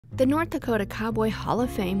The North Dakota Cowboy Hall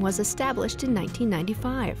of Fame was established in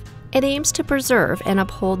 1995. It aims to preserve and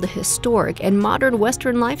uphold the historic and modern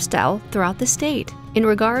Western lifestyle throughout the state in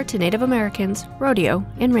regard to Native Americans, rodeo,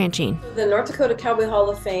 and ranching. The North Dakota Cowboy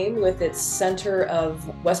Hall of Fame, with its Center of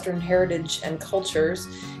Western Heritage and Cultures,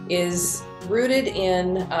 is rooted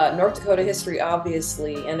in North Dakota history,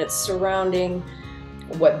 obviously, and it's surrounding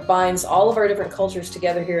what binds all of our different cultures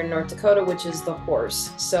together here in North Dakota, which is the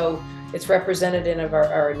horse. So it's represented in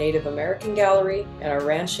our Native American gallery, and our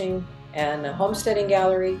ranching and homesteading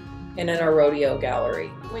gallery, and in our rodeo gallery.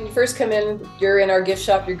 When you first come in, you're in our gift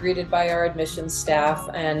shop, you're greeted by our admissions staff,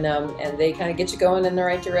 and they kind of get you going in the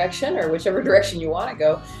right direction, or whichever direction you want to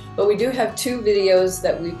go. But we do have 2 videos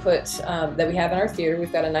that we put, that we have in our theater.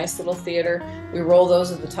 We've got a nice little theater. We roll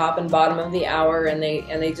those at the top and bottom of the hour, and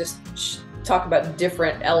they just talk about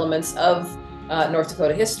different elements of North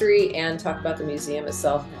Dakota history and talk about the museum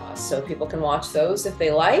itself. So people can watch those if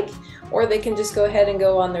they like, or they can just go ahead and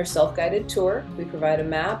go on their self-guided tour. We provide a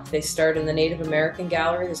map. They start in the Native American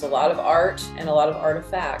gallery. There's a lot of art and a lot of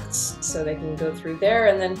artifacts, so they can go through there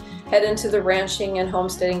and then head into the ranching and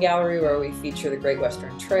homesteading gallery, where we feature the Great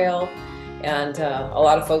Western Trail. And a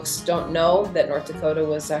lot of folks don't know that North Dakota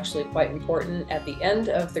was actually quite important at the end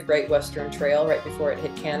of the Great Western Trail, right before it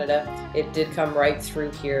hit Canada. It did come right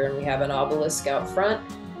through here, and we have an obelisk out front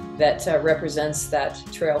that represents that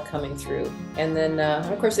trail coming through. And then,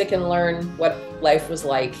 of course, they can learn what life was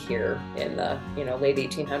like here in the late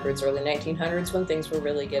 1800s, early 1900s, when things were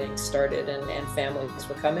really getting started and families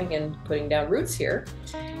were coming and putting down roots here.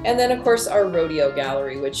 And then, of course, our rodeo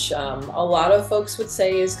gallery, which a lot of folks would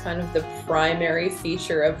say is kind of the primary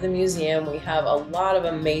feature of the museum. We have a lot of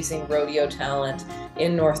amazing rodeo talent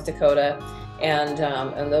in North Dakota. And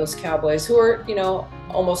those cowboys who are,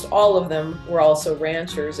 almost all of them were also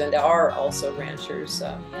ranchers and are also ranchers.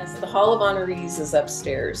 Yes, the Hall of Honorees is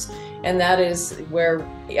upstairs, and that is where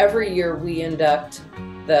every year we induct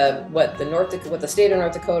what the state of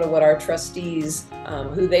North Dakota, what our trustees,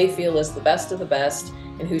 who they feel is the best of the best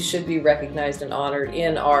and who should be recognized and honored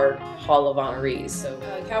in our Hall of Honorees. So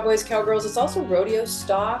cowboys, cowgirls, it's also rodeo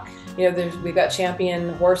stock. We've got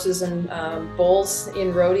champion horses and bulls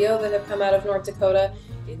in rodeo that have come out of North Dakota.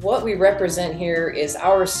 What we represent here is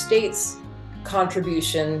our state's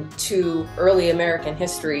contribution to early American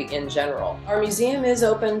history in general. Our museum is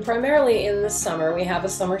open primarily in the summer. We have a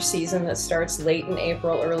summer season that starts late in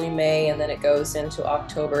April, early May, and then it goes into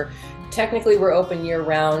October. Technically, we're open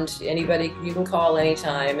year-round. Anybody, you can call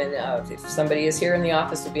anytime, and if somebody is here in the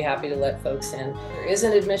office, we'd be happy to let folks in. There is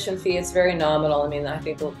an admission fee. It's very nominal. I mean, I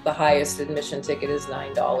think the highest admission ticket is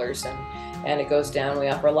 $9, and it goes down. We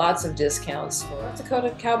offer lots of discounts.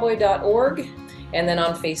 NorthDakotaCowboy.org, and then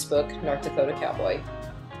on Facebook, North Dakota Cowboy.